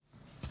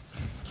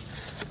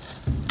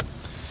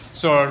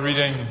So our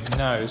reading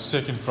now is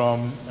taken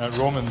from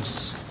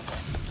Romans.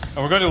 And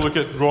we're going to look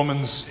at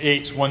Romans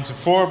 8,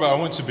 1-4, but I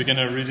want to begin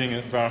our reading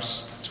at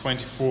verse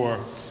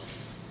 24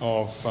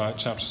 of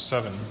chapter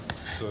 7.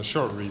 So a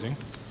short reading.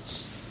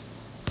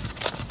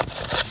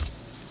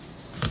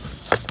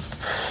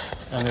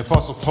 And the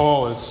Apostle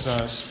Paul is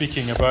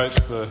speaking about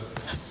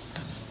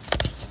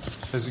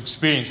his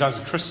experience as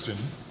a Christian.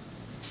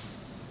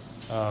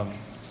 And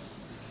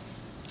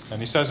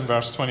he says in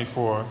verse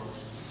 24,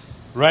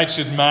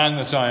 "Wretched man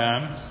that I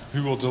am,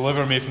 who will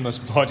deliver me from this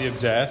body of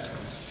death?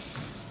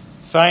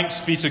 Thanks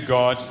be to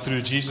God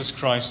through Jesus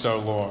Christ our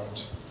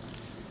Lord.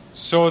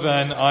 So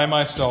then I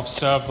myself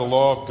serve the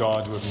law of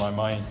God with my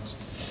mind,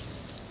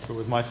 but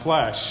with my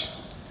flesh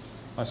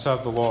I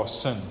serve the law of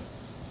sin.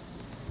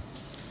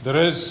 There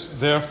is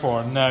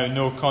therefore now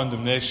no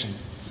condemnation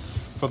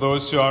for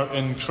those who are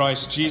in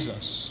Christ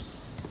Jesus.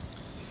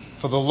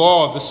 For the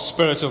law of the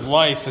Spirit of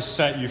life has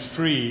set you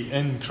free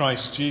in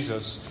Christ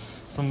Jesus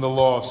from the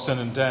law of sin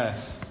and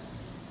death.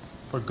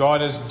 For God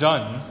has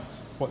done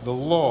what the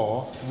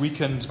law,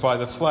 weakened by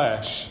the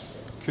flesh,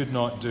 could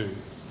not do,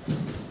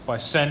 by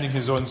sending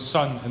his own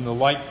Son in the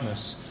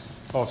likeness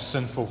of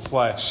sinful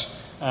flesh.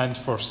 And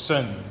for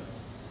sin,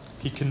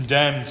 he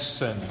condemned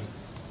sin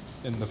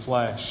in the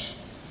flesh,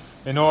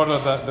 in order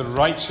that the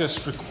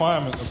righteous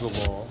requirement of the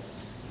law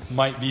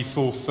might be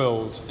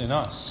fulfilled in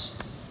us,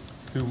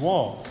 who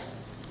walk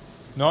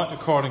not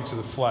according to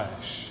the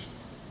flesh,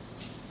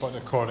 but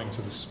according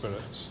to the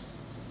Spirit."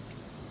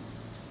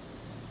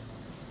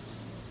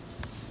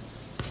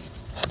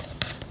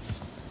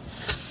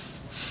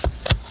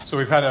 So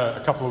we've had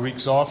a couple of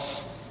weeks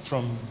off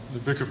from the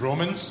book of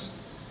Romans,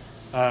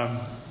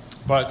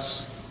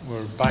 but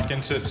we're back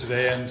into it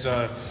today. And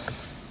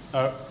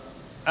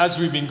as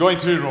we've been going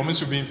through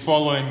Romans, we've been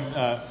following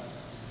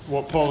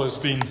what Paul has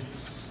been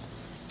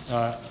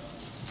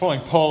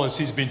following Paul as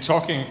he's been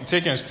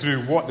taking us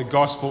through what the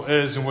gospel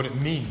is and what it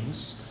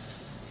means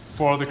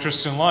for the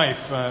Christian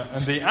life.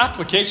 And the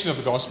application of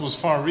the gospel is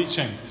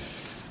far-reaching.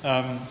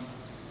 The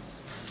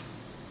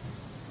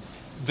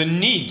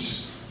need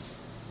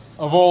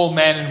of all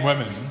men and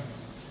women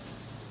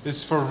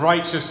is for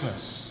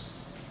righteousness.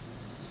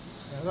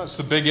 That's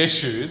the big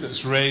issue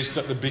that's raised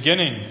at the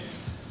beginning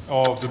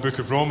of the book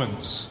of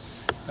Romans.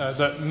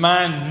 That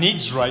man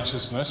needs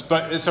righteousness,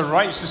 but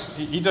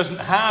he doesn't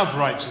have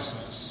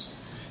righteousness.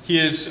 He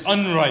is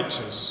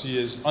unrighteous. He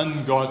is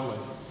ungodly.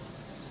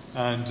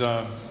 And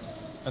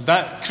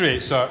that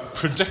creates a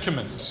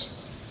predicament.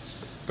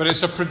 But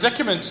it's a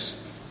predicament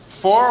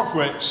for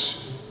which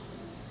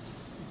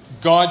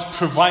God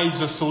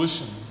provides a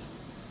solution.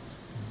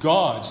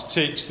 God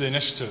takes the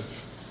initiative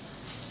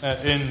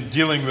in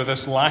dealing with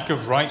this lack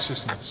of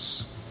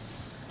righteousness.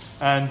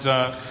 And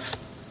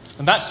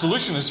that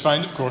solution is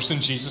found, of course, in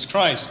Jesus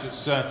Christ.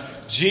 It's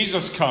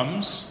Jesus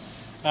comes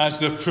as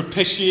the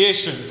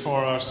propitiation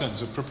for our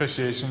sins. A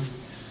propitiation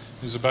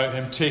is about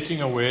him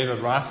taking away the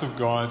wrath of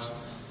God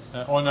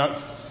on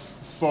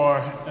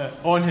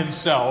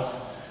himself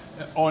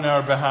on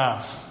our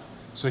behalf.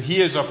 So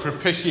he is a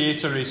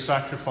propitiatory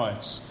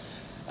sacrifice,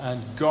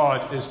 and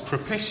God is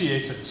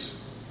propitiated.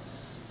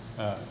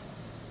 The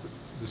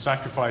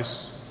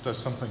sacrifice does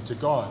something to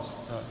God.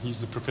 He's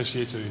the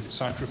propitiatory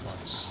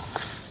sacrifice,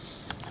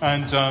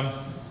 and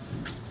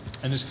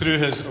it's through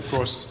his, of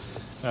course,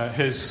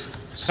 his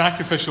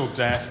sacrificial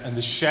death and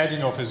the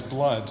shedding of his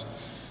blood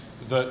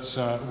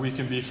that we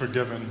can be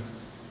forgiven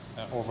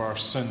of our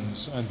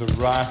sins and the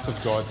wrath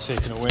of God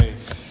taken away.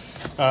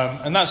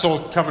 And that's all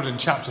covered in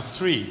chapter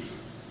 3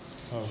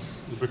 of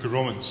the book of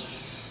Romans.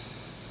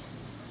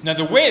 Now,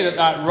 the way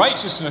that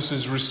righteousness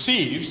is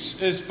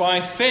received is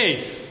by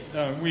faith.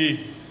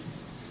 We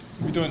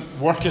don't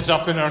work it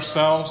up in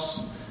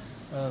ourselves.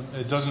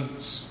 It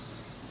doesn't.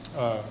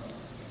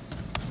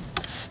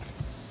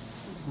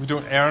 We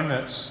don't earn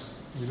it.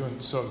 We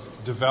don't sort of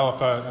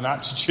develop an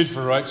aptitude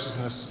for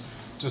righteousness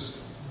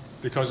just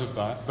because of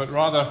that. But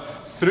rather,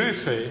 through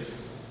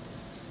faith,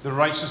 the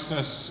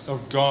righteousness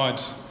of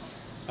God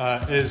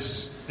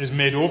is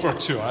made over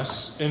to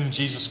us in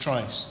Jesus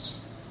Christ.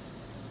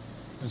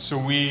 And so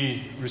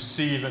we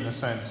receive, in a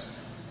sense,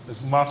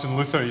 as Martin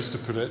Luther used to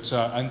put it,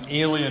 an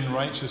alien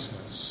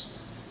righteousness,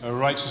 a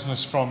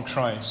righteousness from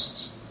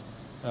Christ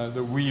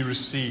that we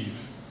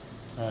receive.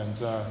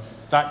 And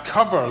that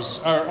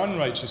covers our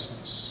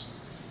unrighteousness.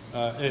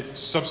 It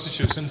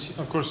substitutes. And,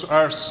 of course,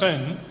 our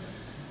sin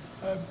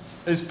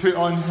is put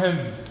on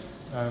him.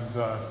 And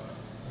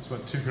that's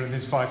what 2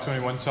 Corinthians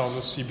 5:21 tells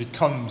us. He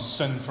becomes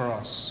sin for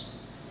us.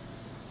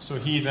 So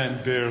he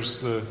then bears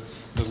the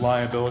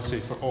liability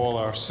for all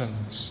our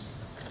sins.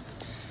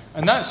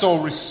 And that's all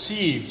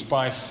received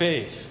by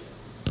faith.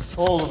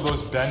 All of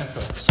those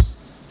benefits.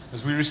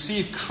 As we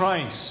receive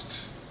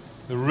Christ,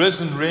 the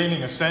risen,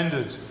 reigning,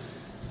 ascended,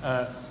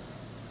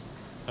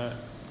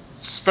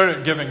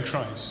 Spirit-giving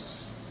Christ.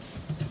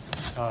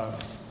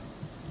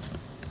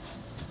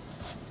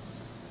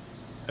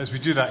 As we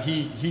do that,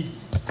 He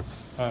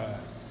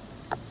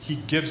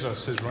gives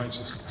us His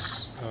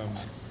righteousness.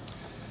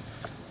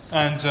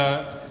 And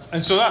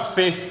so that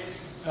faith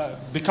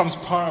becomes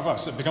part of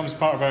us. It becomes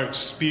part of our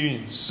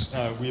experience.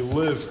 We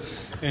live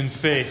in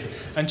faith.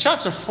 And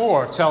chapter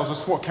 4 tells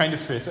us what kind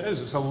of faith it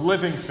is. It's a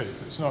living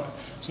faith. It's not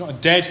a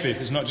dead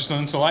faith. It's not just an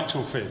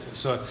intellectual faith.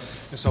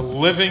 It's a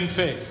living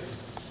faith.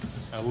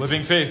 A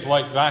living faith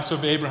like that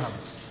of Abraham.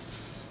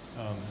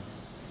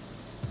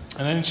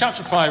 And then in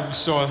chapter 5 we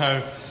saw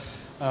how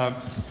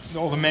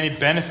all the many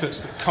benefits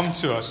that come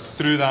to us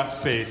through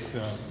that faith.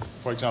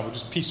 For example,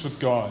 just peace with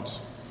God.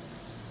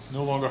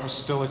 No longer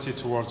hostility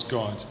towards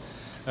God.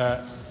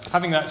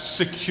 Having that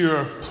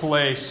secure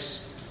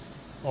place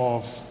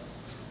of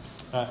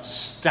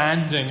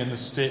standing in the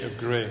state of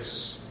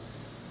grace.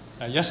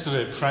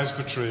 Yesterday at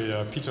Presbytery,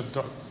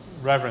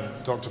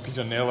 Reverend Dr.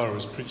 Peter Naylor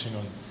was preaching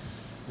on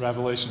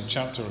Revelation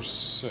chapter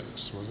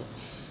 6, was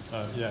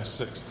it?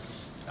 6.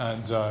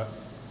 And,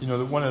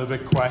 one of the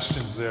big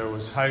questions there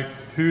was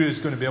who is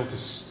going to be able to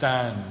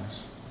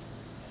stand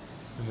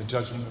in the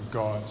judgment of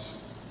God?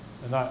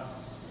 And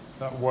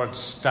that word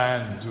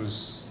stand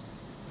was,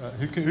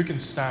 who can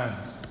stand?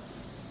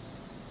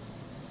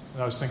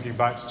 And I was thinking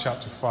back to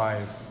chapter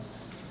 5,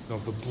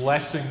 of the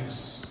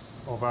blessings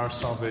of our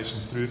salvation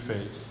through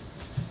faith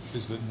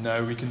is that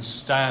now we can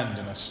stand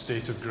in a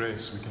state of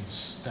grace. We can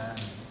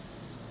stand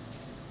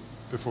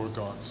before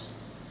God,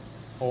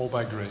 all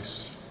by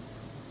grace.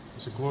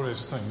 It's a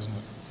glorious thing, isn't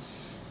it?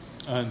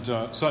 And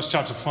so that's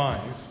chapter 5.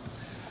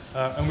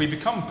 And we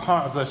become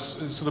part of this.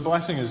 So the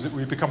blessing is that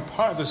we become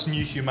part of this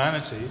new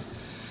humanity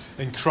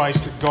in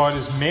Christ that God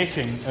is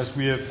making as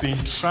we have been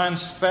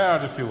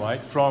transferred, if you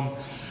like, from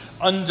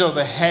under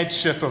the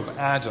headship of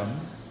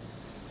Adam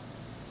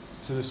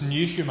to this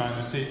new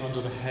humanity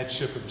under the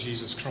headship of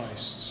Jesus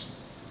Christ.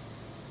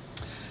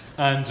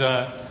 And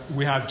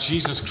we have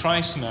Jesus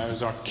Christ now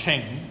as our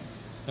King,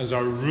 as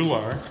our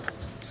ruler.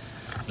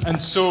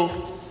 And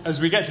so,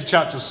 as we get to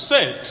chapter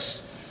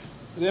 6,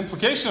 the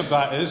implication of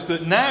that is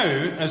that now,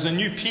 as a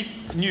new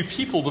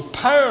people, the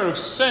power of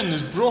sin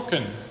is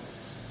broken.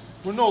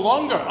 We're no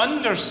longer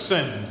under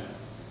sin,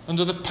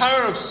 under the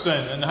power of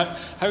sin and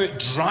how it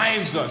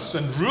drives us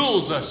and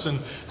rules us and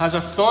has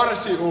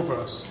authority over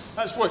us.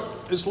 That's what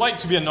it's like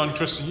to be a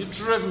non-Christian. You're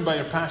driven by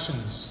your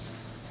passions.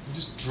 You're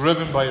just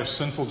driven by your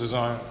sinful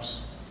desires.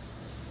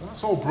 Well,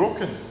 that's all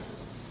broken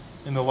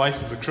in the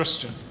life of the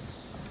Christian.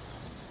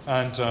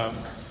 And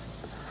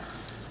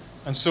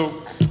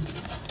so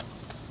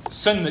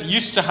sin that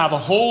used to have a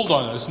hold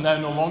on us now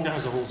no longer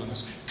has a hold on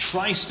us.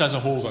 Christ has a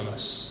hold on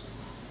us.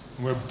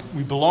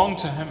 We belong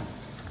to Him.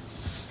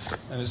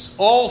 And it's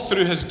all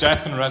through His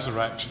death and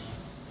resurrection.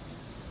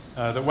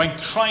 That when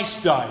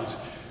Christ died,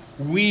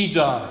 we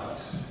died.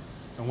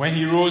 And when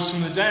He rose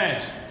from the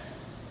dead,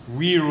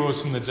 we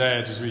rose from the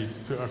dead as we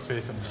put our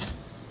faith in Him.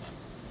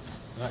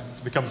 And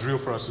that becomes real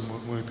for us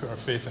when we put our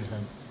faith in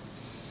Him.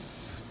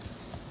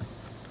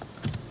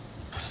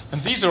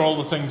 And these are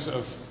all the things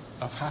that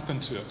have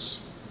happened to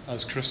us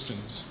as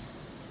Christians.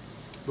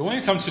 But when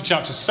we come to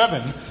chapter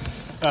 7,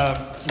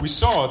 we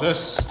saw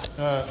this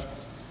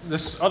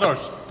other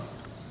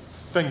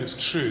thing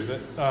that's true, that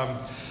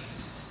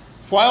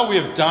while we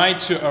have died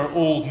to our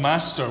old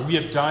master,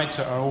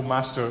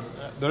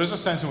 there is a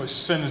sense in which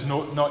sin is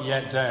not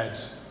yet dead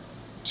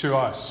to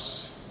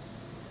us.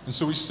 And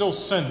so we still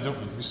sin, don't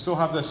we? We still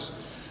have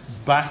this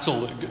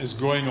battle that is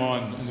going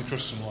on in the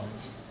Christian life.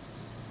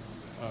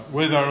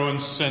 With our own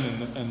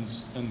sin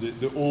and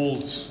the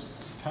old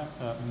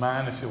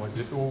man, if you like,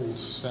 the old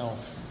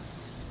self,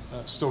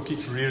 still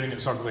keeps rearing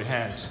its ugly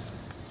head.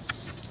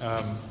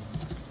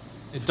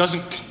 It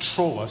doesn't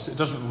control us, it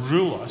doesn't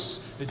rule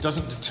us, it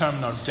doesn't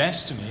determine our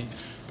destiny,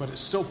 but it's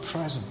still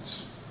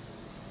present.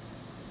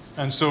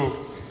 And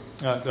so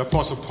the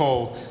Apostle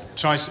Paul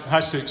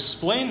has to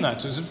explain that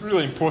to us. It's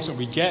really important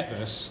we get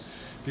this,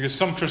 because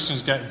some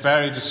Christians get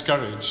very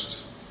discouraged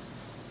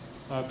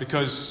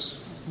because,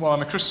 well,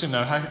 I'm a Christian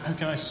now, how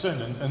can I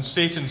sin? And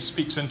Satan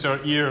speaks into our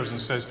ears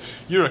and says,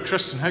 you're a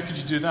Christian, how could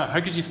you do that?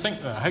 How could you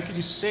think that? How could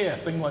you say a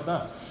thing like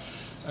that?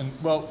 And,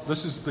 well,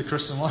 this is the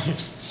Christian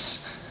life.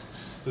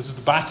 This is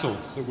the battle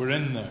that we're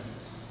in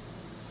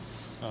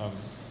now.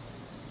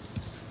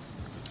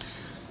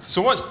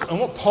 So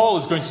what Paul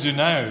is going to do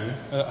now,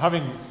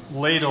 having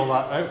laid all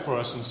that out for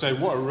us and said,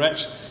 what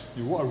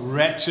a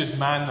wretched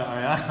man that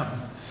I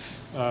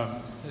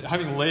am,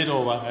 having laid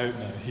all that out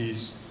now,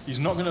 he's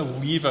not going to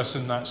leave us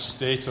in that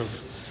state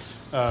of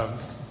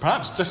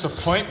perhaps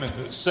disappointment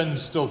that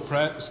sin's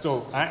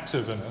still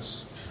active in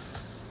us.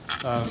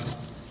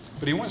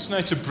 But he wants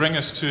now to bring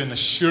us to an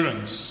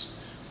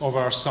assurance of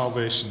our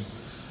salvation.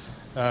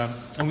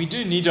 And we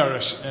do need our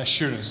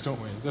assurance,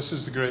 don't we? This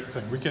is the great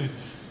thing.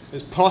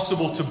 It's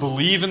possible to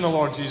believe in the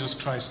Lord Jesus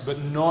Christ, but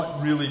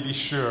not really be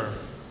sure.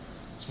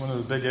 It's one of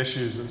the big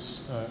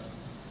issues that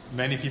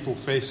many people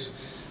face,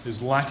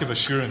 is lack of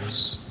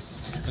assurance.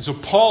 And so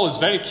Paul is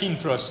very keen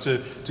for us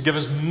to give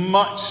as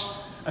much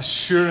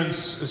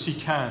assurance as he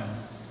can.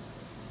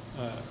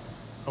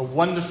 A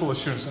wonderful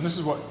assurance. And this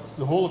is what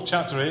the whole of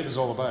chapter 8 is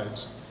all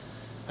about.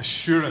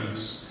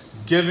 Assurance.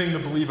 Giving the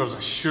believers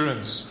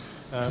assurance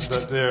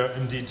that they're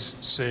indeed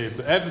saved.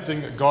 That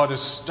everything that God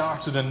has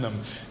started in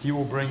them, He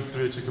will bring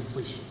through to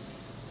completion.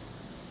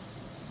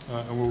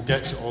 And we'll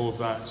get to all of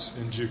that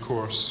in due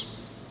course.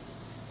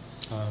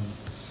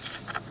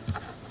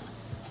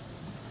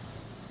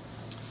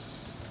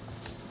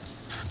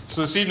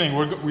 So this evening,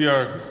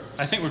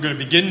 I think we're going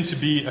to begin to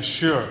be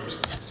assured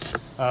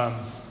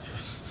that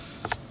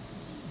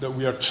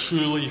we are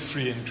truly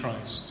free in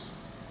Christ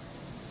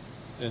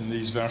in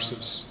these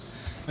verses.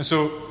 And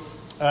so,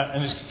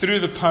 and it's through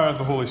the power of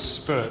the Holy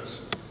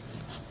Spirit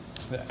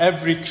that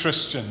every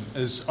Christian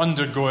is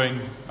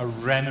undergoing a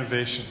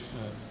renovation,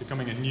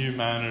 becoming a new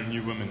man or a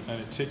new woman,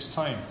 and it takes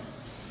time.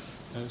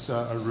 And it's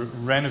a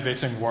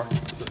renovating work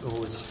that the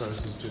Holy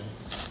Spirit is doing.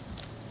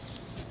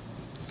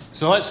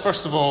 So let's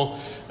first of all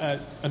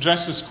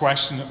address this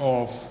question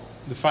of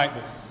the fact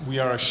that we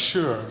are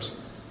assured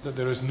that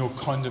there is no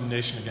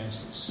condemnation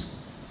against us.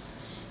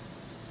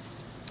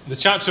 The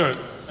chapter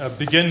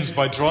begins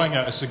by drawing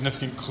out a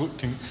significant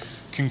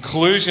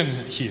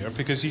conclusion here,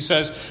 because he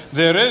says,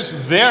 "There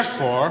is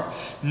therefore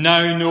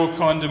now no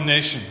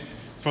condemnation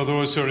for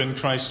those who are in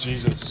Christ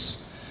Jesus."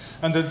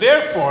 And the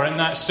therefore in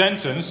that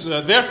sentence,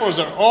 therefores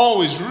are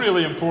always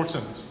really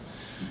important,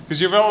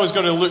 because you've always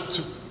got to look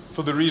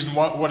for the reason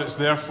what it's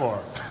there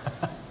for.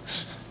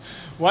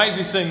 Why is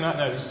he saying that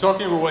now? He's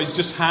talking about what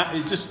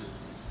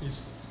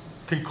he's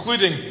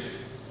concluding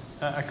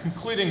a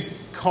concluding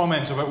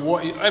comment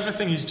about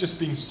everything he's just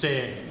been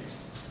saying.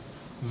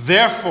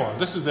 Therefore,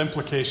 this is the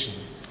implication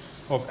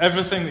of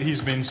everything that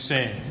he's been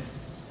saying.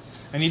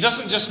 And he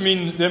doesn't just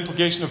mean the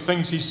implication of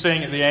things he's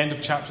saying at the end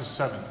of chapter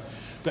 7,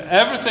 but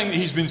everything that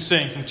he's been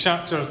saying from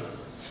chapter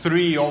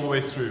 3 all the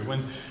way through.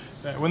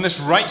 When this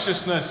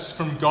righteousness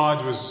from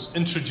God was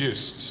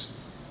introduced,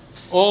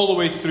 all the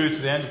way through to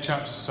the end of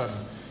chapter 7,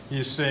 he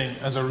is saying,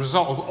 as a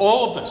result of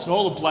all of this, and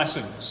all the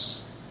blessings,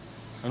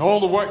 and all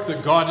the work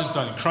that God has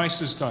done, Christ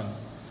has done,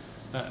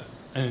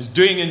 and is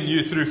doing in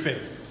you through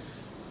faith,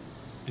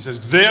 he says,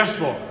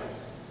 therefore,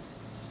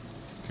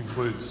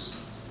 concludes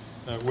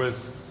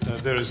with,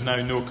 there is now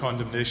no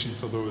condemnation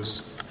for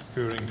those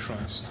who are in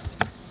Christ.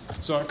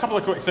 So a couple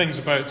of quick things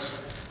about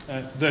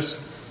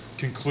this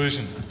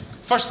conclusion.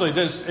 Firstly, it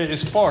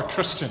is for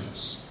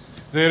Christians.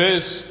 There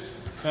is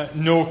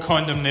no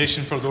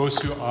condemnation for those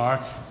who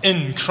are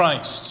in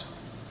Christ.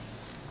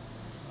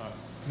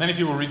 Many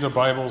people read their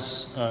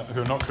Bibles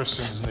who are not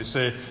Christians, and they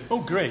say, oh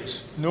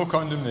great, no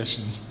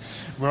condemnation.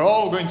 We're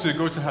all going to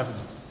go to heaven.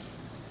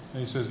 And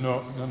he says,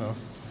 no.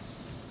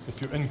 If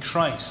you're in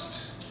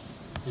Christ,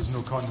 there's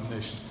no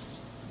condemnation.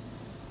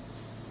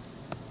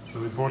 It's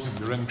really important.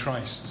 You're in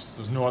Christ.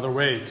 There's no other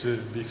way to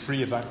be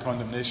free of that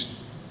condemnation.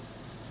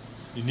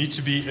 You need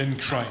to be in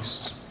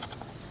Christ.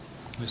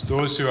 It's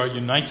those who are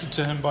united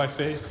to Him by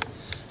faith,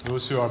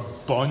 those who are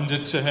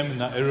bonded to Him in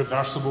that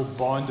irreversible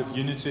bond of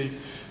unity,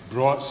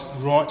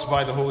 wrought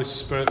by the Holy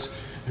Spirit,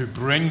 who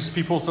brings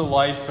people to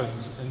life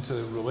and into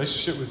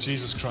relationship with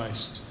Jesus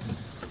Christ.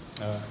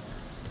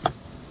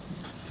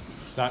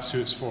 That's who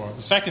it's for.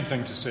 The second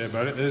thing to say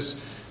about it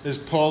is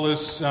Paul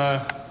is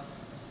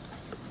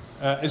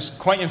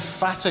quite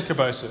emphatic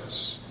about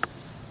it.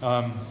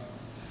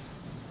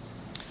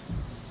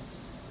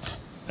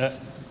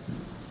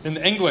 In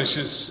English,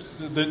 it's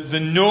the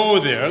no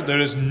there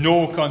is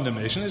no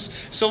condemnation.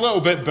 It's a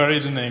little bit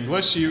buried in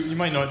English. You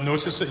might not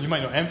notice it, you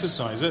might not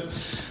emphasize it.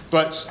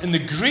 But in the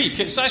Greek,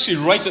 it's actually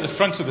right at the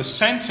front of the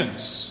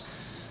sentence.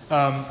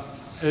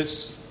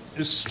 It's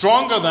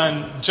stronger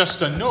than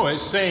just a no.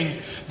 It's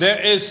saying there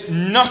is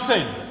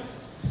nothing,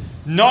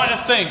 not a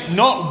thing,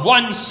 not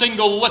one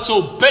single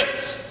little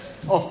bit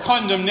of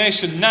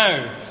condemnation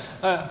now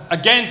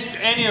against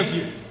any of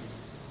you.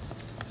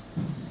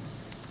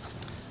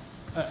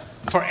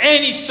 For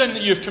any sin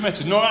that you've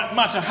committed, no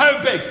matter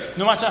how big,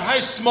 no matter how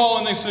small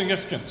and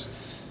insignificant,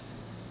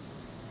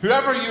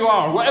 whoever you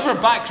are, whatever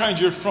background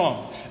you're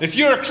from, if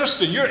you're a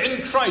Christian, you're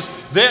in Christ,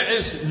 there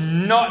is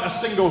not a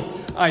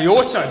single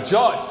iota,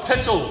 jot,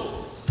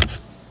 tittle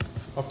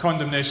of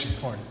condemnation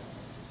for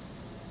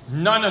you.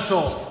 None at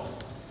all.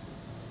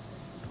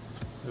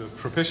 The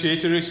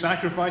propitiatory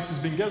sacrifice has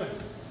been given.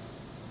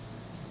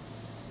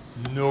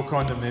 No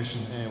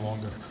condemnation any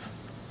longer.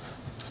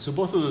 So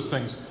both of those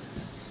things,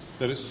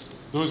 that it's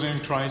those in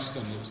Christ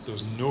and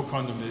there's no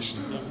condemnation.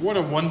 What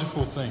a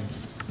wonderful thing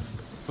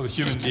for the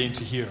human being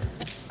to hear.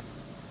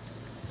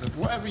 That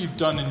whatever you've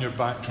done in your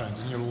background,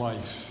 in your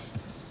life,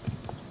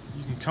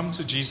 you can come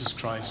to Jesus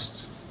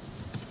Christ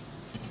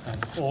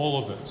and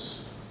all of it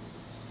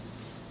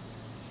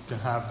can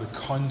have the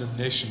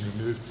condemnation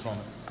removed from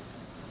it.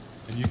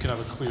 And you can have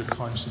a clear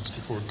conscience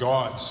before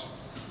God.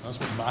 That's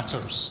what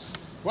matters.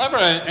 Whatever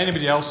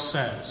anybody else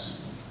says,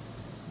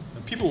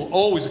 and people will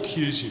always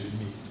accuse you and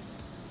me.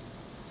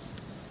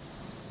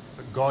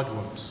 But God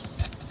won't.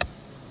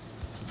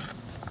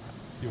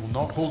 He will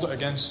not hold it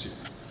against you.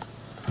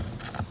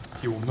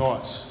 He will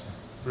not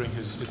bring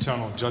His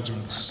eternal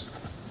judgments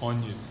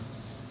on you.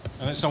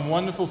 And it's a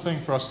wonderful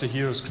thing for us to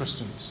hear as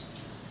Christians.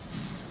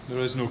 There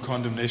is no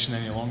condemnation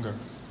any longer.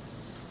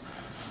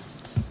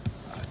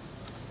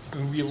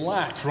 we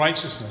lack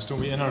righteousness, don't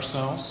we, in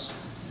ourselves?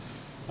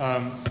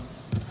 But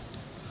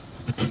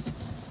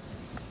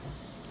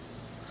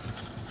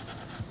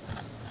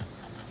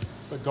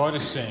God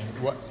is saying,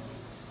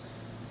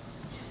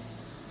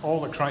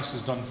 all that Christ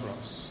has done for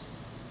us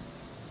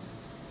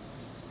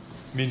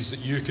means that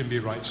you can be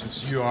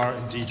righteous. You are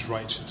indeed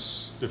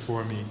righteous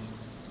before me.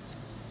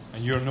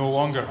 And you are no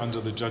longer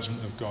under the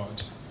judgment of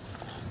God.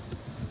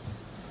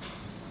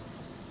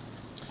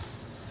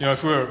 You know,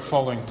 if we're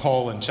following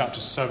Paul in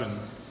chapter 7,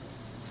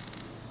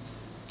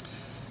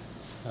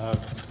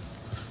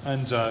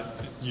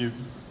 you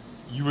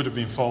would have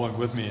been following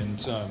with me,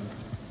 and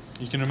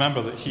you can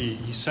remember that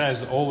he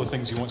says that all the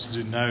things he wants to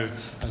do now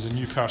as a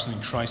new person in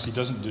Christ, he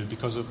doesn't do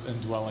because of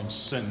indwelling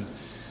sin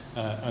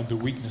and the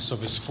weakness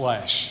of his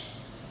flesh.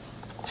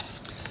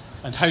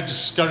 And how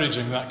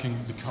discouraging that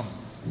can become.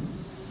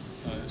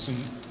 It's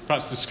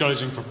perhaps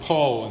discouraging for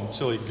Paul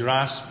until he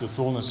grasped the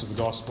fullness of the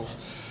gospel.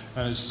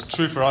 And it's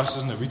true for us,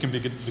 isn't it? We can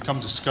become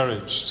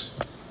discouraged.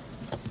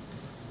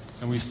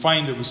 And we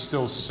find that we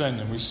still sin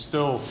and we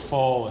still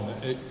fall,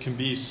 and it can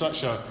be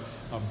such a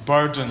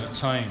burden at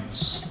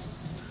times.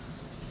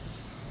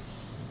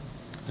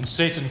 And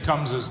Satan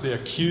comes as the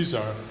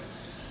accuser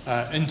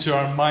into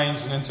our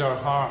minds and into our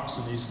hearts,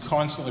 and he's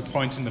constantly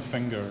pointing the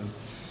finger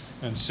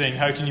and saying,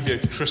 how can you be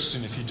a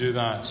Christian if you do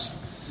that?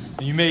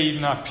 And you may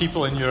even have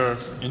people in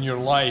your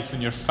life,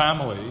 in your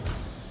family,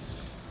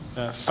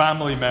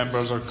 family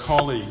members or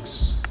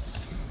colleagues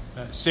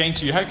saying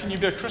to you, how can you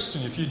be a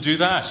Christian if you do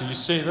that and you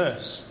say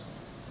this?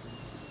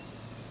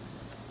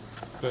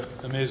 But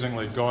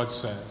amazingly, God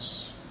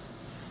says,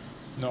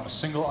 not a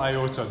single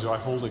iota do I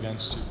hold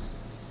against you.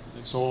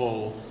 It's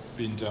all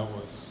been dealt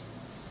with.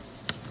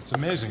 It's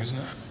amazing, isn't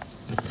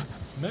it?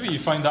 Maybe you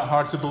find that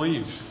hard to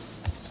believe.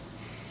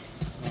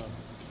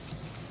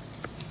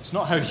 It's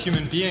not how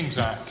human beings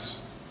act.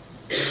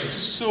 It's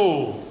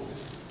so,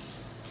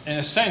 in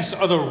a sense,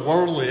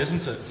 otherworldly,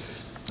 isn't it?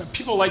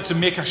 People like to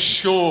make a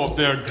show of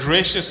their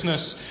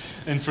graciousness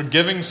in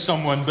forgiving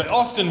someone, but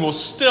often will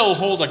still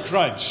hold a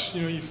grudge.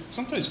 You know, you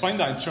sometimes find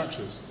that in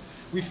churches.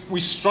 We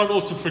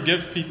struggle to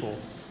forgive people.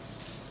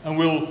 And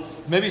we'll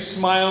maybe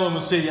smile and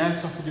we'll say,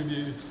 yes, I forgive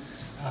you.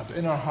 But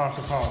in our heart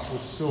of hearts, we'll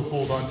still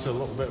hold on to a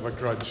little bit of a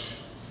grudge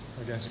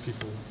against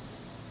people.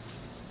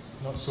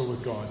 Not so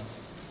with God.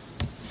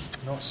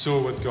 Not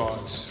so with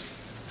God.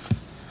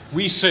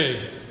 We say,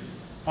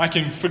 I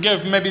can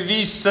forgive maybe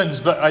these sins,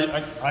 but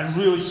I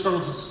really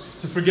struggle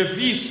to forgive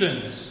these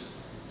sins.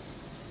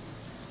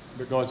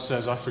 But God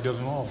says, I forgive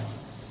them all.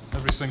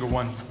 Every single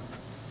one.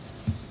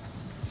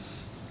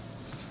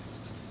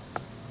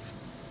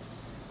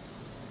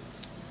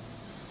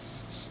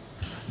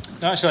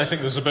 Actually, I think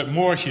there's a bit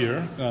more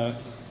here,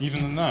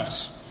 even than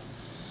that.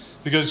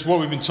 Because what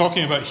we've been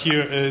talking about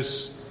here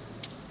is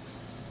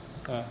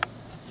a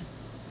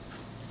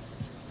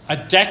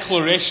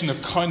declaration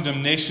of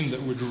condemnation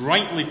that would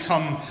rightly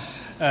come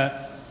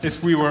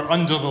if we were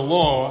under the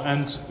law,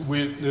 and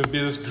there would be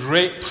this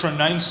great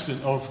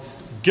pronouncement of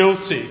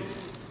guilty.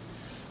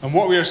 And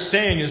what we are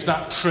saying is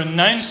that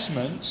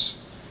pronouncement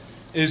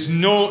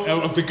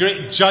of the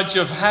great judge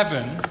of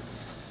heaven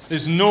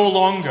is no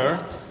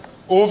longer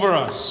over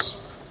us.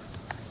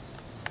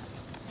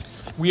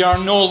 We are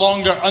no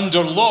longer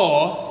under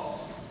law,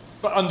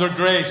 but under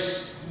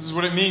grace. This is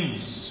what it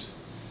means.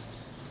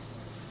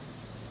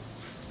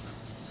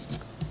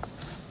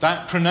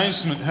 That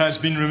pronouncement has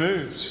been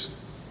removed.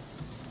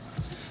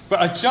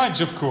 But a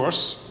judge, of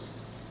course,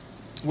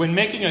 when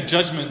making a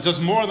judgment, does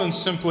more than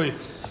simply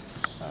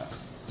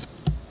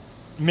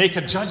make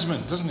a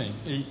judgment, doesn't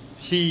he?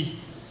 He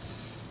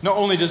not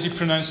only does he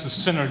pronounce the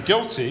sinner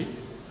guilty,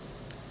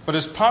 but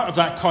as part of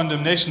that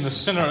condemnation, the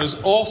sinner is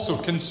also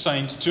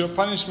consigned to a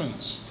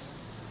punishment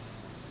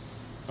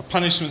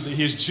that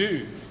he is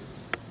due.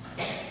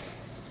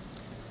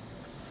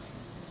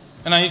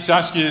 And I need to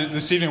ask you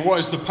this evening, what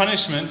is the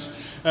punishment?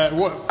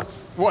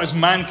 What is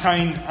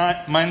mankind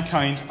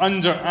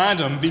under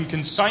Adam being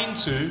consigned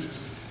to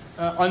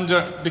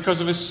because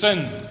of his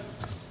sin?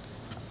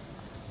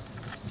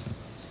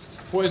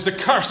 What is the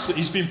curse that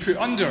he's been put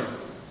under?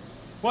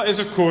 What is,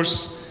 of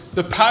course,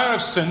 the power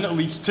of sin that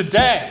leads to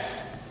death?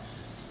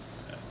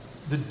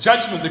 The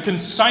judgment, the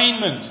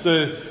consignment,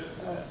 the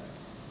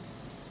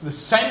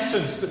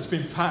sentence that's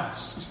been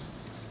passed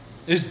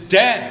is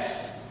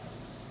death.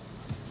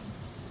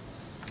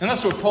 And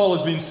that's what Paul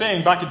has been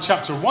saying back in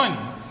chapter 1.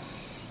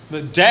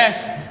 That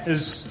death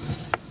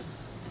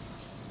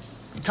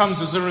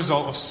comes as a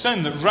result of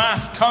sin. That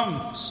wrath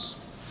comes.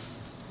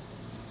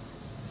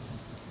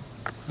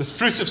 The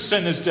fruit of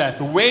sin is death.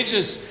 The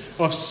wages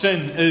of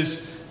sin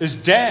is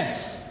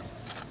death.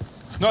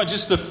 Not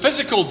just the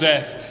physical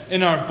death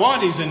in our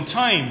bodies in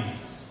time,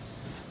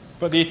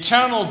 but the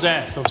eternal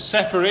death of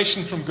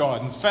separation from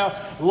God and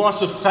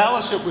loss of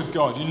fellowship with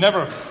God. You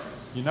never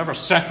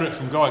separate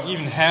from God.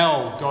 Even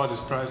hell, God is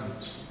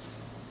present.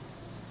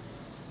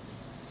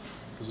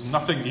 There's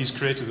nothing He's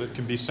created that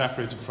can be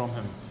separated from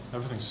Him.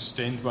 Everything's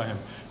sustained by Him.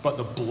 But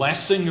the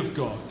blessing of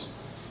God,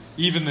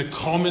 even the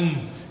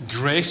common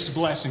grace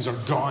blessings, are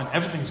gone.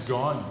 Everything's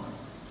gone.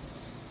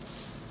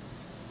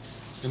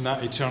 in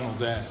that eternal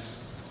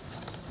death.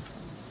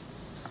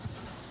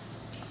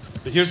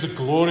 But here's the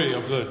glory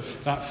of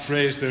that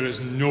phrase, there is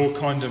no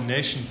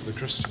condemnation for the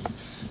Christian.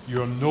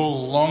 You are no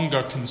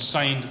longer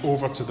consigned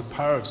over to the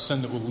power of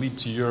sin that will lead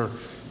to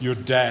your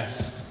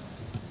death,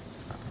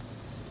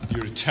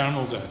 your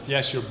eternal death.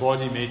 Yes, your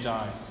body may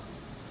die.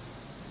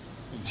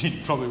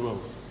 Indeed, probably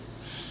will.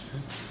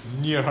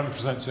 Near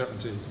 100%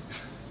 certainty.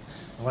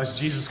 Unless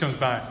Jesus comes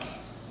back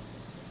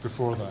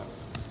before that.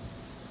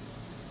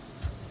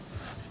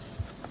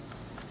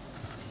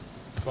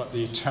 But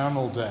the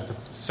eternal death,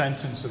 the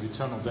sentence of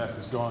eternal death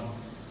is gone.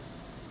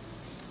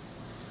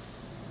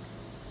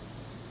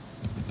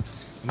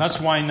 And that's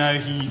why now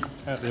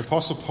the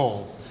Apostle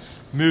Paul,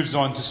 moves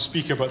on to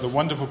speak about the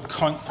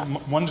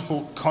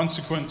wonderful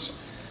consequent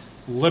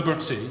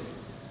liberty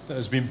that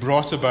has been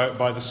brought about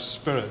by the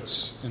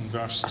Spirit in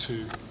verse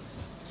 2.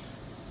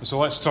 So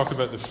let's talk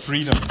about the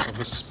freedom of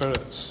the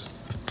Spirit.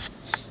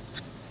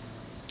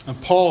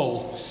 And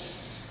Paul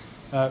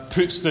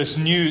puts this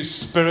new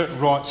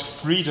Spirit-wrought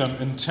freedom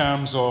in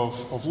terms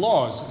of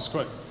laws. It's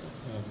quite,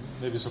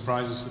 maybe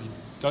surprises that he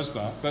does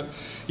that, but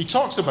he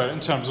talks about it in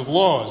terms of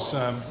laws.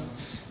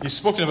 He's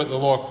spoken about the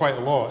law quite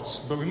a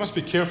lot, but we must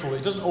be careful.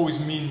 It doesn't always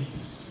mean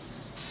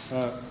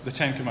the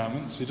Ten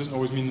Commandments. It doesn't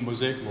always mean the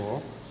Mosaic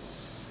Law.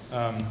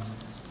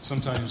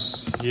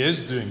 Sometimes he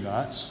is doing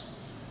that.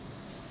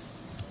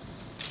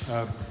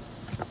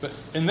 But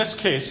in this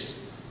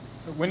case,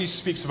 when he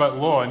speaks about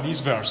law in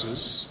these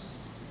verses,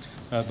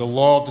 the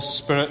law of the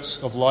Spirit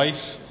of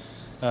life,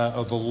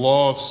 or the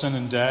law of sin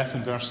and death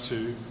in verse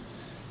 2,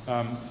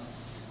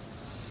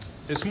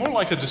 it's more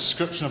like a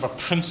description of a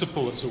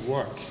principle that's at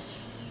work,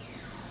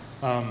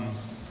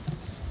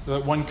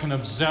 that one can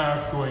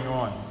observe going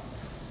on.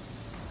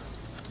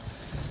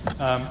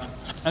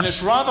 And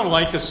it's rather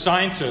like a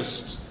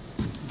scientist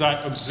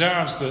that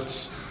observes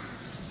that,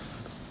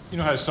 you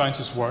know how a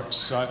scientist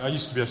works. I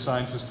used to be a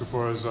scientist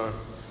before I was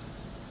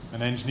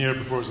an engineer,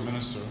 before I was a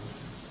minister.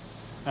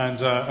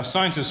 And a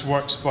scientist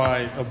works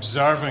by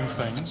observing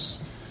things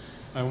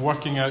and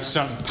working out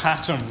certain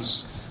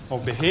patterns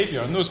of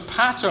behavior. And those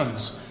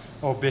patterns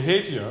of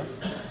behavior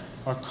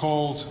are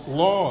called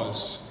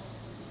laws.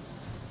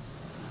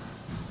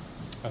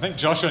 I think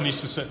Joshua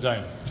needs to sit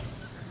down.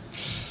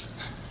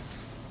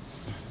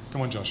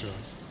 Come on, Joshua.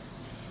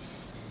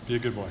 Be a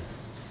good boy.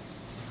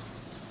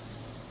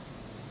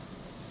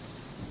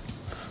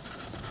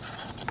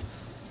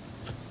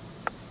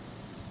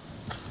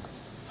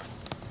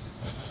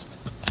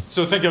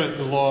 So think about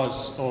the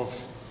laws of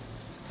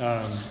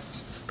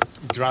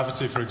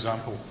gravity, for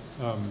example.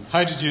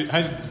 How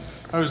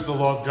was the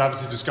law of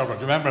gravity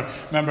discovered?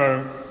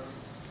 Remember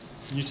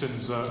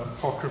Newton's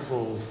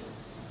apocryphal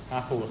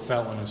apple that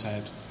fell on his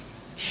head?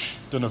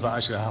 Don't know if that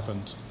actually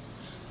happened.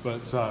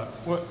 But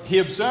he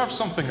observed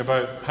something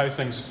about how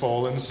things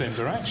fall in the same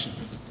direction.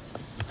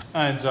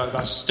 And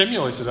that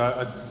stimulated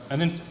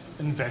an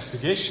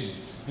investigation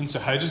into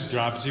how does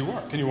gravity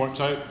work. And he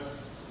worked out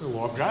the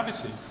law of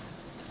gravity.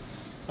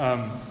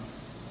 And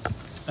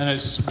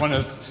it's one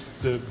of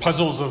the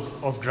puzzles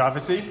of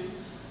gravity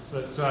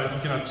that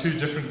you can have two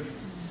different,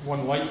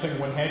 one light thing,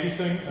 one heavy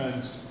thing,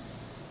 and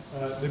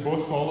they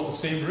both fall at the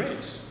same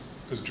rate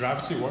because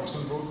gravity works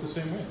on both the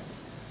same way.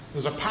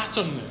 There's a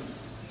pattern there.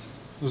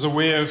 There's a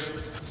way of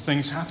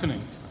things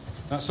happening.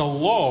 That's a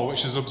law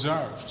which is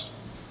observed.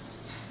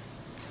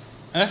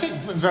 And I think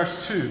in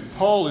verse 2,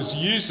 Paul is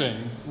using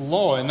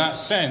law in that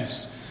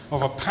sense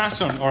of a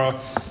pattern or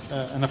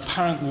an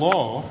apparent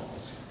law,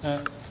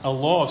 a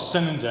law of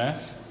sin and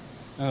death,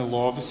 and a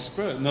law of the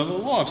Spirit. Now, the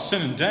law of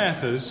sin and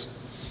death is,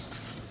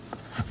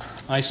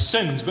 I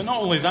sinned, but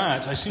not only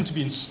that, I seem to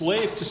be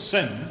enslaved to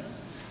sin.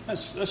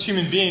 That's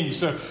human beings.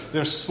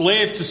 They're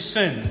slave to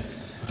sin,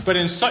 but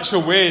in such a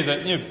way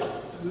that,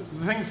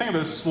 the thing about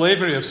the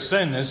slavery of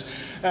sin is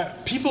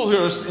people who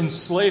are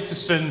enslaved to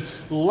sin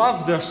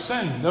love their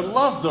sin. They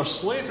love their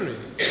slavery.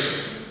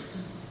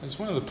 It's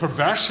one of the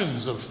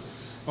perversions of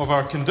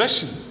our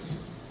condition,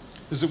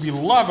 is that we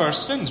love our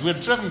sins. We're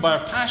driven by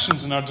our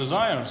passions and our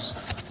desires.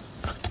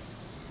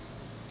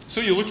 So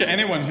you look at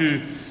anyone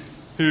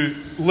who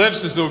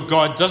lives as though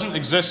God doesn't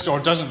exist or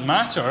doesn't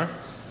matter,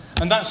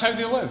 and that's how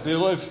they live. They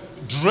live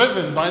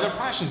driven by their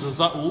passions. There's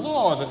that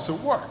law that's at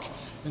work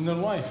in their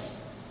life.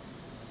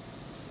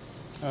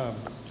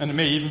 And it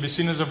may even be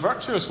seen as a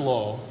virtuous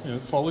law.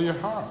 Follow your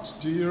heart.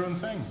 Do your own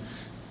thing.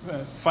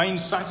 Find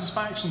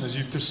satisfaction as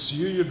you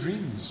pursue your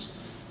dreams.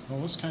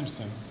 All this kind of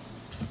thing.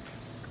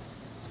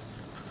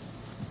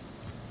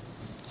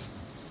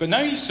 But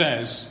now he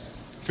says,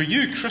 for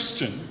you,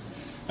 Christian,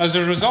 as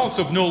a result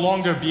of no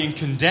longer being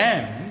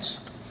condemned,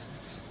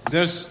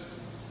 there's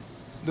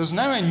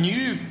now a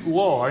new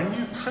law, a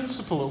new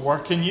principle at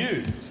work in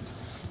you,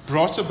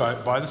 brought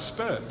about by the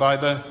Spirit, by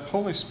the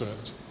Holy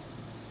Spirit.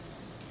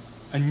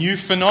 A new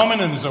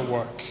phenomenon is at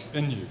work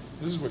in you.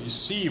 This is what you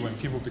see when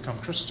people become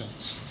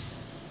Christians.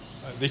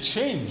 They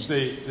change.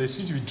 They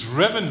seem to be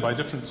driven by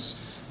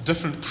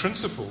different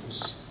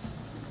principles.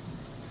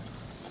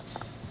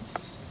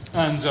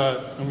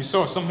 And we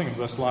saw something of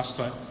this last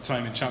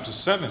time in chapter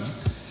 7.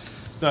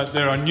 that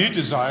there are new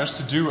desires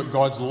to do what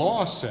God's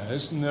law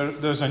says, and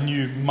there's a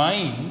new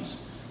mind.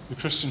 The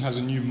Christian has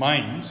a new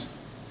mind.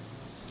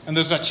 And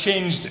there's a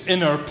changed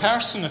inner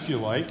person, if you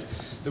like,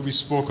 that we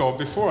spoke of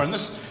before. And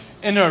this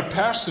inner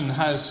person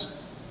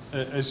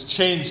is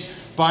changed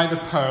by the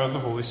power of the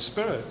Holy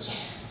Spirit.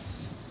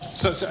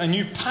 So it's a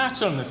new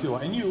pattern, if you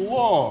like, a new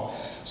law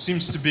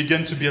seems to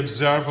begin to be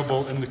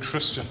observable in the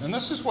Christian. And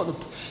this is what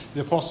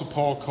the Apostle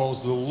Paul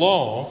calls the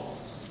law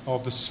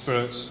of the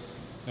Spirit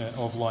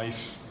of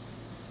life.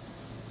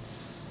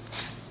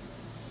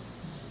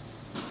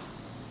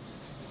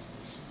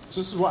 So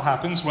this is what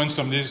happens when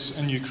somebody's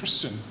a new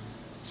Christian.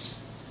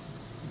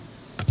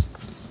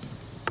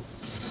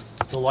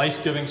 The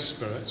life-giving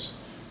Spirit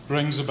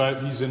brings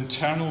about these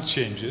internal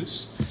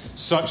changes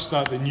such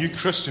that the new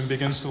Christian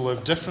begins to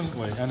live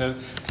differently. And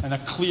a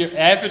clear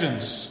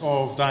evidence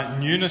of that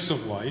newness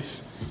of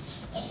life,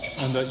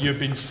 and that you've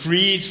been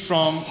freed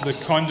from the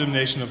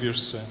condemnation of your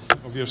sin,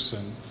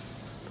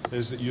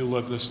 is that you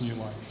live this new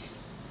life.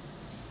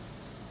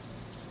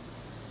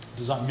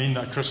 Does that mean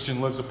that Christian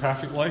lives a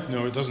perfect life?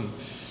 No, it doesn't.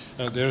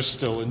 There's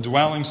still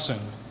indwelling sin.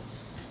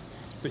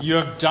 But you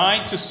have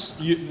died to...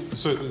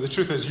 So the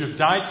truth is, you've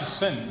died to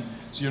sin,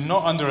 so you're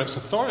not under its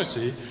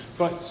authority,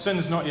 but sin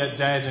is not yet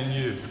dead in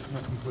you.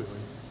 Not completely.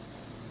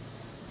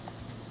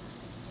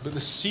 But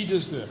the seed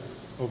is there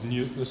of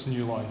this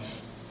new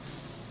life.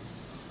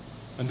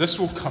 And this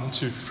will come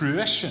to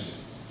fruition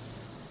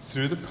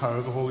through the power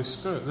of the Holy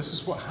Spirit. This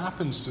is what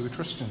happens to the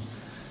Christian.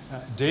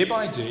 Day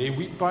by day,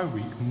 week by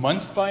week,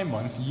 month by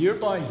month, year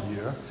by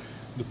year,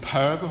 the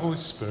power of the Holy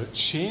Spirit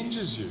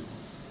changes you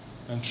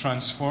and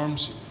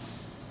transforms you.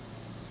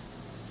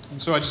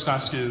 And so I just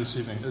ask you this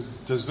evening,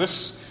 does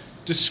this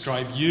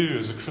describe you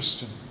as a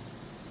Christian?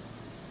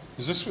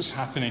 Is this what's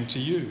happening to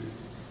you?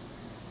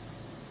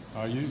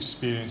 Are you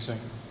experiencing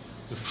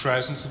the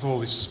presence of the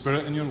Holy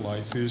Spirit in your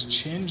life who is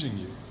changing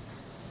you?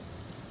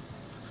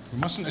 We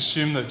mustn't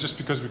assume that just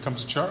because we come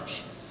to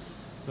church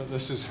that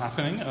this is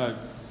happening.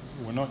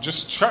 We're not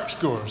just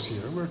churchgoers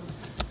here.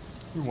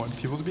 We want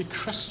people to be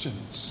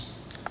Christians,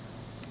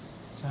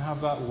 to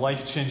have that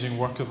life-changing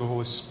work of the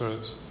Holy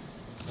Spirit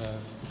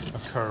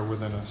occur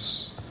within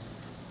us.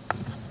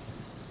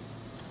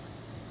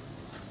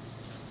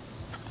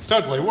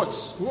 Thirdly, what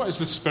has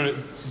the Spirit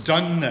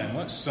done then?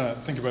 Let's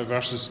think about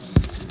verses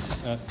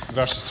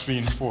 3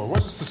 and 4. What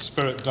has the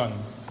Spirit done?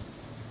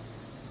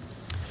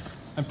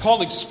 And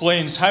Paul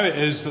explains how it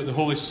is that the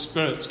Holy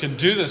Spirit can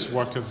do this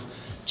work of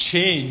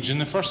change in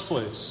the first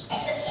place.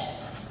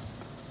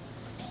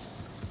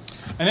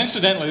 And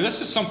incidentally,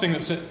 this is something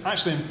that's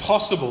actually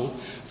impossible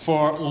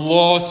for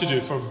law to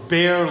do, for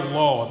bare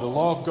law, the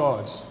law of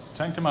God,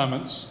 10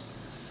 Commandments.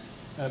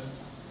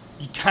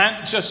 You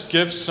can't just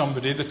give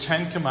somebody the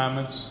 10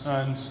 Commandments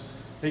and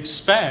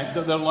expect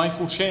that their life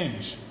will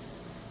change.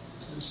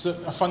 It's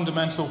a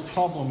fundamental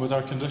problem with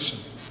our condition.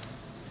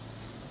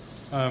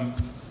 And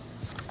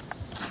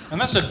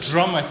that's a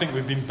drum I think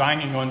we've been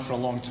banging on for a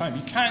long time.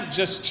 You can't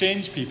just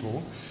change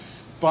people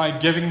by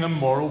giving them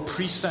moral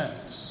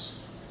precepts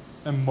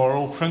and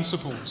moral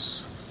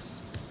principles.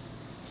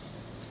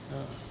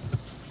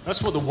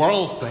 That's what the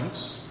world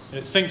thinks.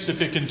 It thinks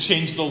if it can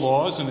change the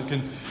laws and it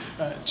can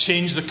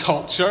change the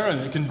culture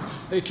and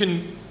it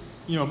can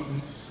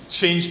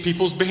change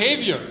people's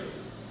behavior.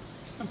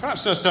 And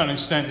perhaps to a certain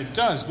extent it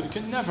does, but it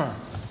can never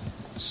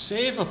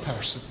save a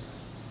person.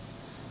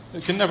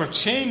 It can never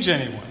change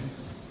anyone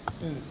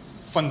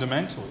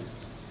fundamentally.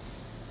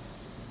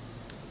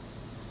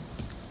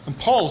 And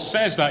Paul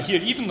says that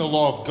here, even the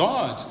law of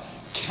God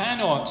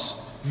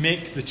cannot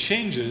make the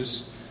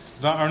changes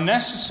that are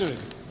necessary.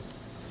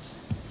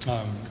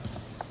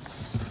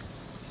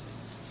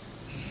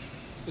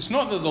 It's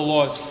not that the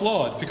law is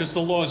flawed, because the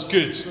law is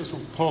good. So that's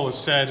what Paul has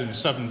said in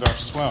 7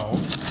 verse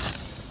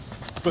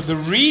 12. But the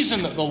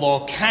reason that the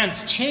law can't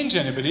change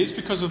anybody is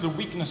because of the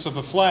weakness of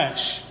the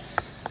flesh.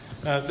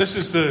 This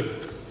is the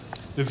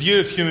view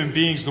of human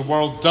beings the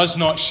world does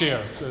not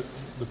share.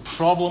 The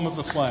problem of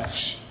the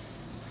flesh.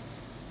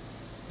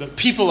 That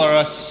people are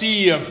a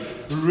sea of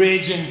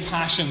raging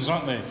passions,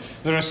 aren't they?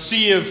 They're a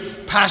sea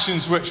of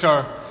passions which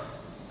are,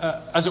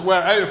 as it were,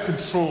 out of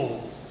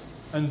control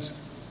and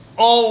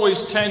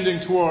always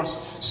tending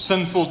towards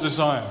sinful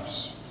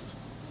desires.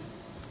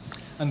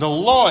 And the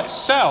law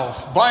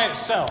itself, by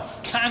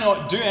itself,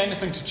 cannot do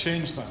anything to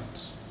change that.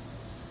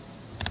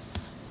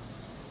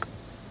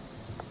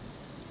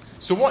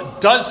 So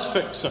what does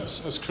fix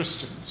us as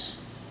Christians?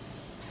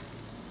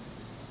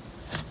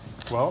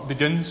 Well, it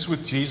begins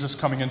with Jesus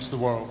coming into the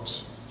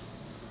world.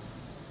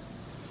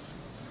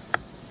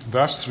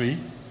 Verse 3,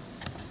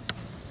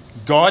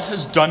 God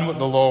has done what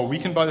the law,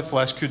 weakened by the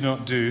flesh, could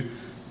not do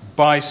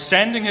by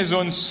sending his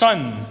own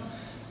Son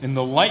in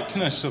the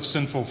likeness of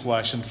sinful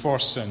flesh, and for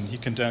sin, he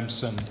condemned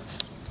sin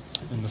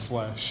in the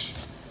flesh.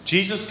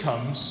 Jesus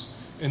comes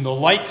in the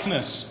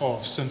likeness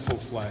of sinful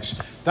flesh.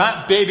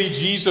 That baby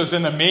Jesus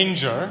in the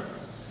manger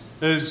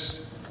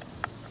is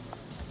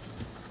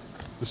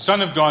the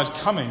Son of God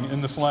coming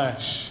in the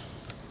flesh.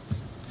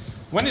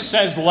 When it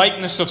says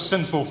likeness of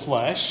sinful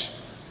flesh,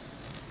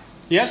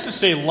 he has to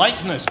say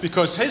likeness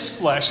because his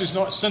flesh is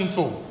not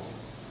sinful.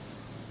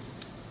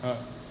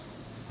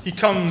 He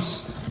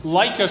comes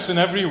like us in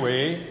every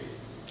way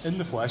in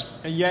the flesh,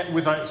 and yet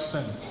without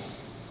sin.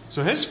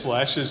 So his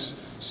flesh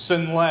is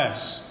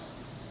sinless,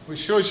 which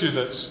shows you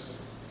that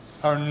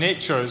our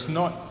nature is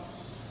not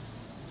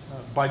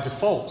by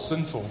default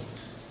sinful,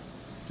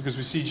 because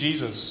we see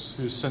Jesus,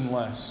 who is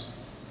sinless.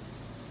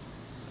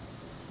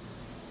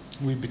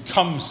 We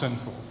become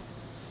sinful.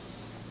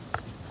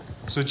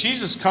 So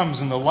Jesus comes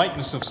in the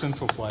likeness of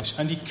sinful flesh,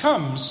 and he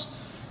comes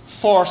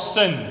for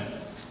sin.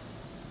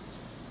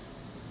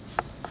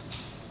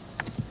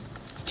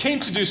 He came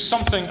to do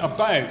something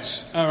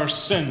about our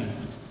sin.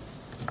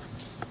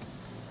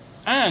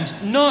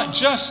 And not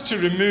just to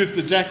remove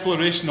the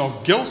declaration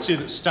of guilty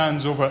that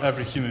stands over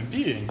every human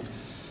being,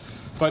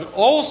 but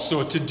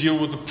also to deal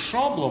with the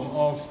problem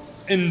of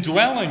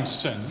indwelling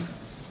sin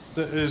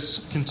that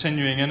is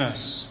continuing in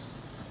us.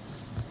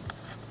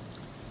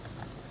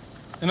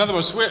 In other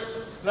words,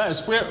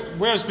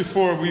 whereas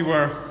before we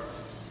were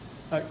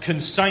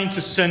consigned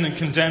to sin and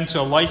condemned to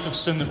a life of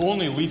sin that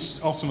only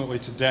leads ultimately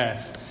to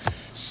death,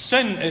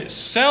 sin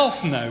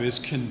itself now is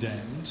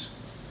condemned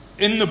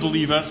in the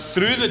believer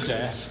through the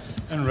death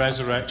and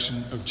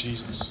resurrection of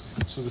Jesus.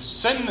 So the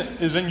sin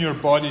that is in your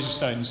body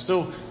just now, and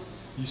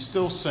you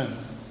still sin,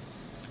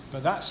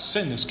 but that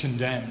sin is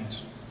condemned.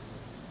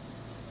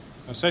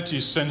 I said to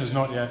you, sin is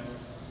not yet.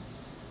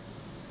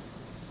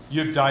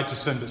 You've died to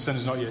sin, but sin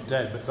is not yet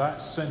dead. But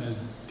that sin is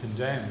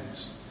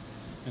condemned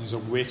and is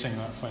awaiting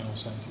that final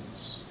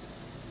sentence.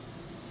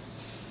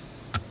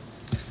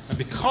 And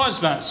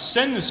because that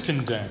sin is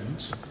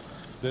condemned,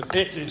 that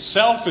it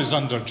itself is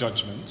under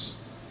judgment,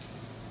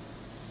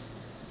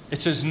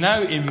 it is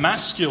now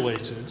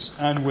emasculated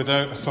and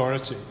without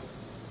authority.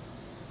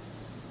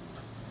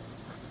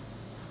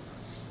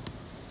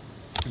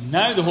 And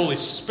now the Holy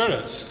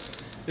Spirit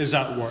is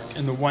at work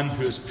in the one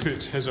who has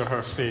put his or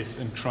her faith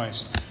in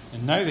Christ.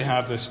 And now they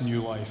have this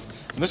new life.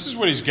 And this is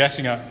what he's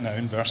getting at now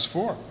in verse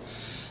 4.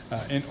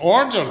 In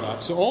order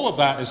that, so all of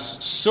that is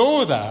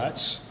so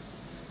that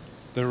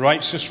the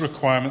righteous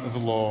requirement of the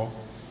law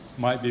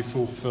might be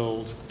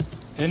fulfilled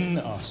in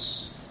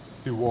us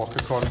who walk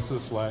according to the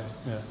flesh,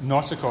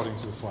 not according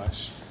to the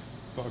flesh,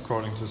 but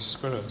according to the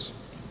Spirit.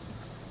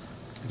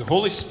 The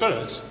Holy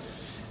Spirit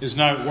is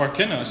now at work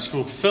in us,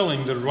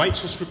 fulfilling the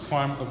righteous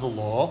requirement of the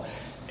law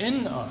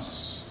in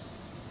us.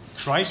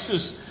 Christ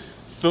has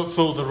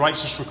fulfilled the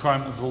righteous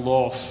requirement of the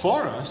law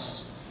for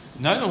us.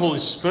 Now the Holy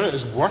Spirit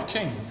is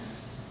working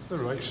the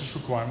righteous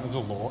requirement of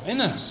the law in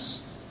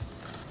us.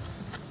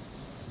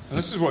 And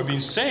this is what I've been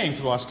saying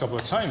for the last couple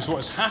of times. What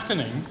is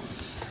happening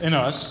in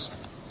us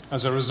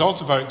as a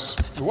result of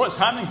what's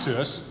happening to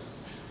us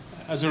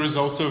as a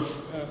result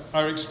of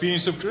our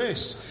experience of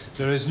grace.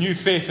 There is new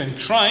faith in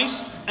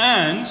Christ,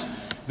 and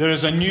there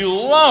is a new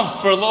love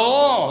for the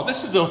law.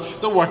 This is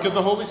the work of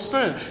the Holy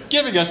Spirit,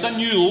 giving us a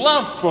new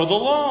love for the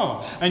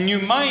law, a new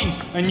mind,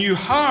 a new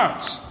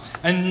heart.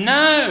 And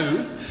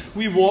now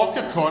we walk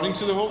according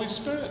to the Holy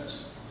Spirit.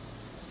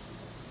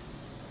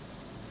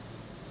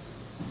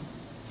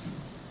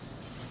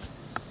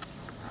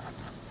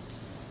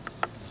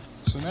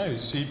 So now, you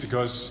see,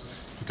 because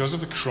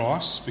of the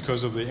cross,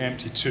 because of the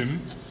empty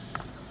tomb,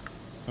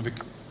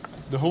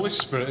 the Holy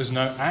Spirit is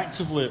now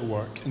actively at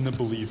work in the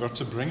believer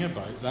to bring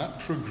about that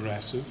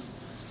progressive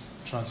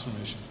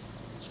transformation.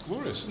 It's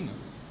glorious, isn't it?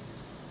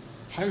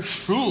 How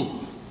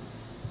full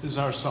is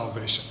our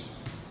salvation?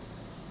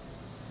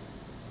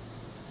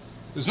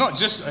 It's not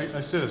just, I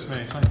say this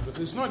many times, but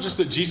it's not just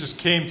that Jesus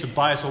came to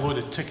buy us a load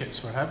of tickets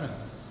for heaven.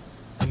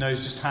 And now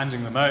he's just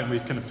handing them out and we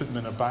kind of put them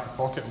in our back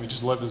pocket and we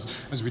just live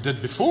as we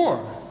did before.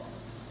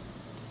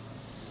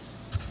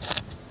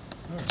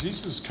 No,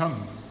 Jesus has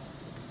come,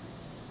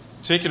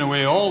 taken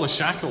away all the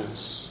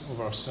shackles of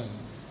our sin.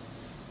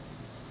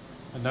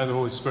 And now the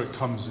Holy Spirit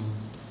comes and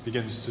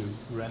begins to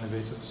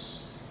renovate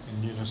us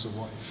in newness of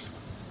life.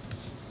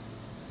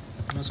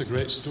 And that's a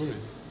great story.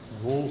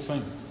 The whole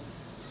thing.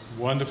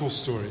 Wonderful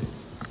story.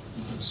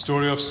 The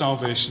story of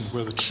salvation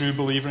where the true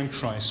believer in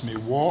Christ may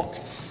walk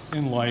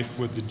in life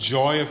with the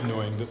joy of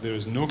knowing that there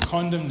is no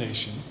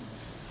condemnation,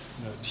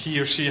 that he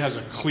or she has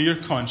a clear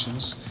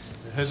conscience,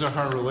 that his or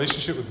her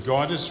relationship with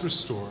God is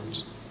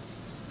restored,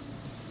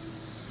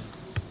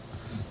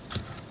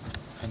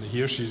 and that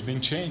he or she is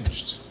being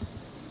changed.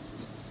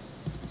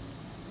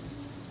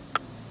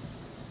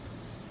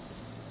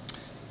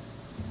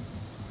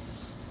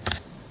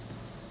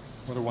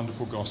 What a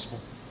wonderful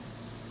gospel.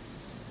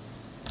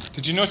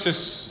 Did you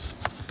notice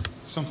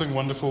something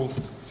wonderful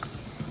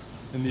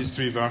in these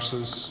three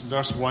verses?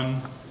 Verse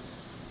 1,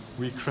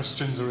 we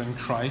Christians are in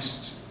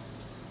Christ.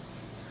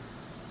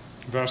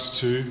 Verse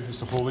 2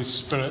 is the Holy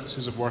Spirit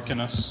who's at work in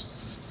us.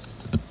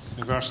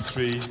 In verse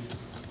 3,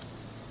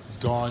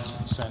 God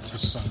sent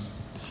his Son.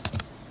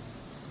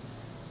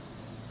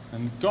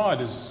 And God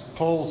is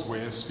Paul's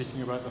way of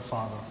speaking about the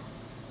Father.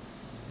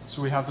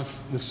 So we have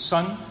the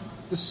Son,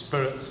 the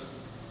Spirit,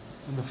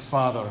 and the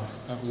Father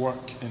at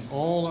work in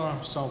all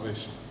our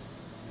salvation.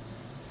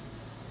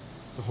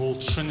 The whole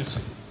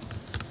Trinity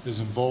is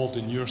involved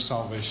in your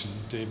salvation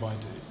day by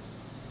day.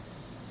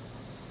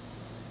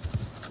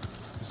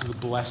 This is the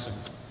blessing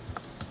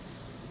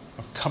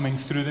of coming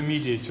through the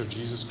mediator,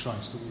 Jesus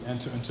Christ, that we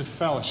enter into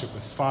fellowship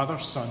with Father,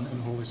 Son,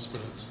 and Holy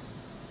Spirit.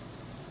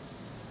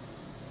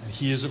 And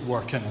He is at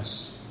work in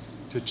us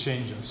to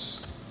change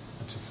us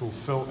and to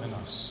fulfill in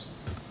us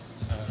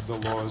the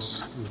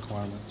law's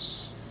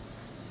requirements.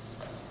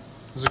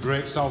 There's a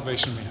great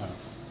salvation we have,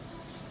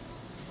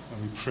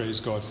 and we praise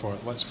God for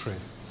it. Let's pray.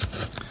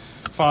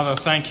 Father,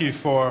 thank you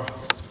for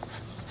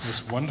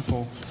this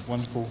wonderful,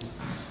 wonderful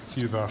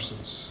few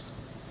verses.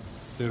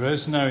 There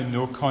is now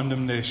no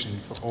condemnation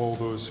for all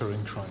those who are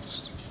in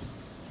Christ.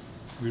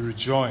 We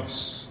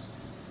rejoice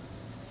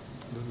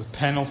that the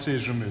penalty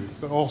is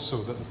removed, but also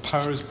that the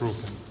power is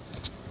broken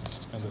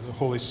and that the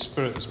Holy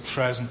Spirit is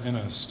present in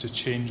us to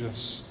change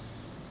us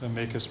and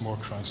make us more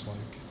Christ-like.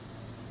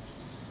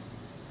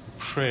 We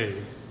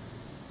pray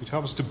you'd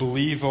help us to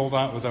believe all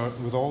that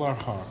with all our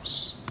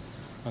hearts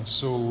and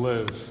so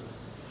live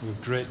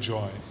with great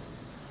joy,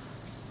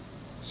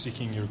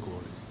 seeking your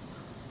glory.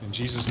 In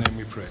Jesus' name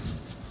we pray.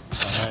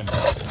 Amen.